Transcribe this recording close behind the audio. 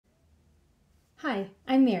Hi,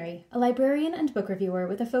 I'm Mary, a librarian and book reviewer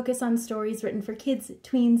with a focus on stories written for kids,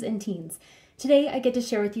 tweens, and teens. Today I get to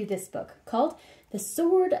share with you this book called The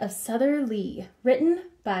Sword of Sutherlee, written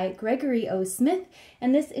by Gregory O. Smith,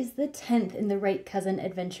 and this is the 10th in the Right Cousin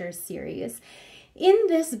Adventures series. In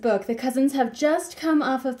this book, the cousins have just come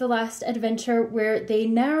off of the last adventure where they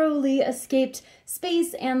narrowly escaped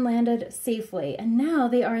space and landed safely, and now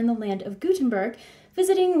they are in the land of Gutenberg,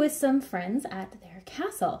 visiting with some friends at their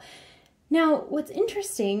castle. Now, what's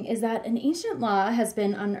interesting is that an ancient law has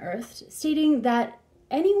been unearthed stating that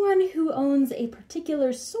anyone who owns a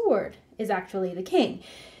particular sword is actually the king.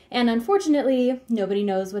 And unfortunately, nobody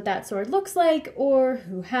knows what that sword looks like or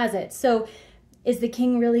who has it. So, is the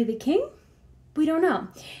king really the king? We don't know.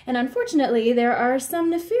 And unfortunately, there are some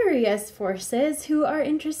nefarious forces who are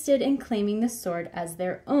interested in claiming the sword as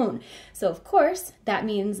their own. So of course, that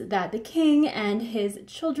means that the king and his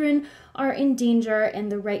children are in danger and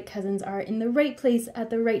the right cousins are in the right place at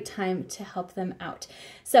the right time to help them out.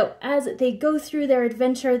 So as they go through their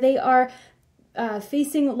adventure, they are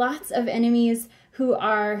facing lots of enemies who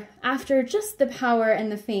are after just the power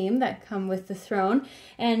and the fame that come with the throne,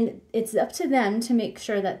 and it's up to them to make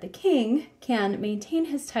sure that the king can maintain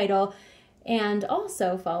his title and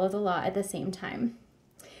also follow the law at the same time.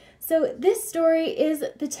 So this story is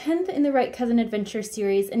the 10th in the Right Cousin Adventure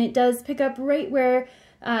series, and it does pick up right where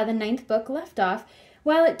the 9th book left off.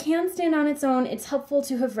 While it can stand on its own, it's helpful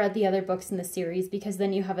to have read the other books in the series because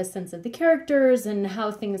then you have a sense of the characters and how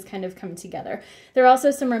things kind of come together. There are also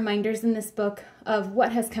some reminders in this book of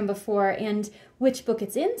what has come before and which book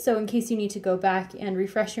it's in, so in case you need to go back and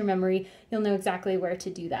refresh your memory, you'll know exactly where to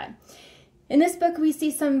do that. In this book, we see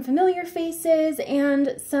some familiar faces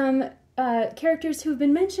and some characters who've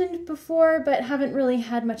been mentioned before but haven't really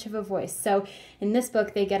had much of a voice. So in this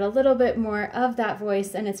book, they get a little bit more of that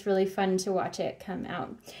voice, and it's really fun to watch it come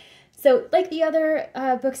out. So like the other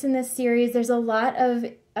books in this series, there's a lot of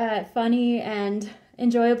funny and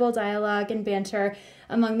enjoyable dialogue and banter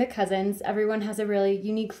among the cousins. Everyone has a really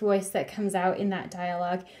unique voice that comes out in that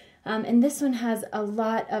dialogue. And this one has a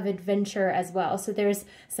lot of adventure as well. So there's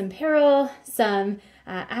some peril, some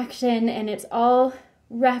action, and it's all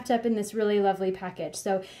wrapped up in this really lovely package.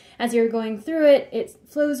 So as you're going through it, it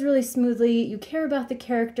flows really smoothly. You care about the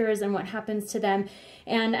characters and what happens to them.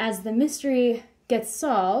 And as the mystery gets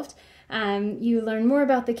solved, you learn more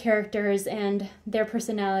about the characters and their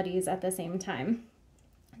personalities at the same time.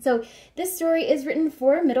 So this story is written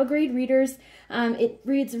for middle grade readers. It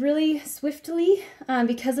reads really swiftly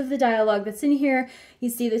because of the dialogue that's in here. You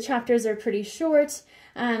see the chapters are pretty short.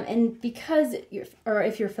 And because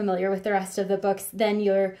if you're familiar with the rest of the books, then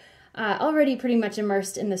you're already pretty much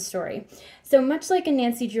immersed in the story. So much like a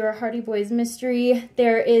Nancy Drew or Hardy Boys mystery,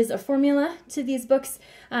 there is a formula to these books.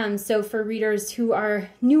 So for readers who are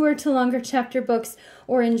newer to longer chapter books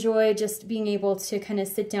or enjoy just being able to kind of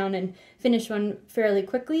sit down and finish one fairly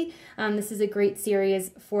quickly, this is a great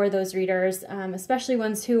series for those readers, especially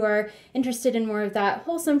ones who are interested in more of that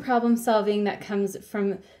wholesome problem solving that comes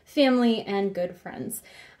from family and good friends.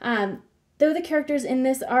 Though the characters in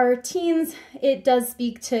this are teens, it does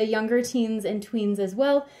speak to younger teens and tweens as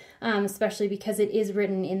well, especially because it is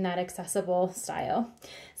written in that accessible style.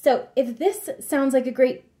 So if this sounds like a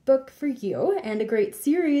great book for you and a great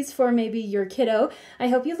series for maybe your kiddo, I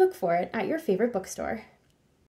hope you look for it at your favorite bookstore.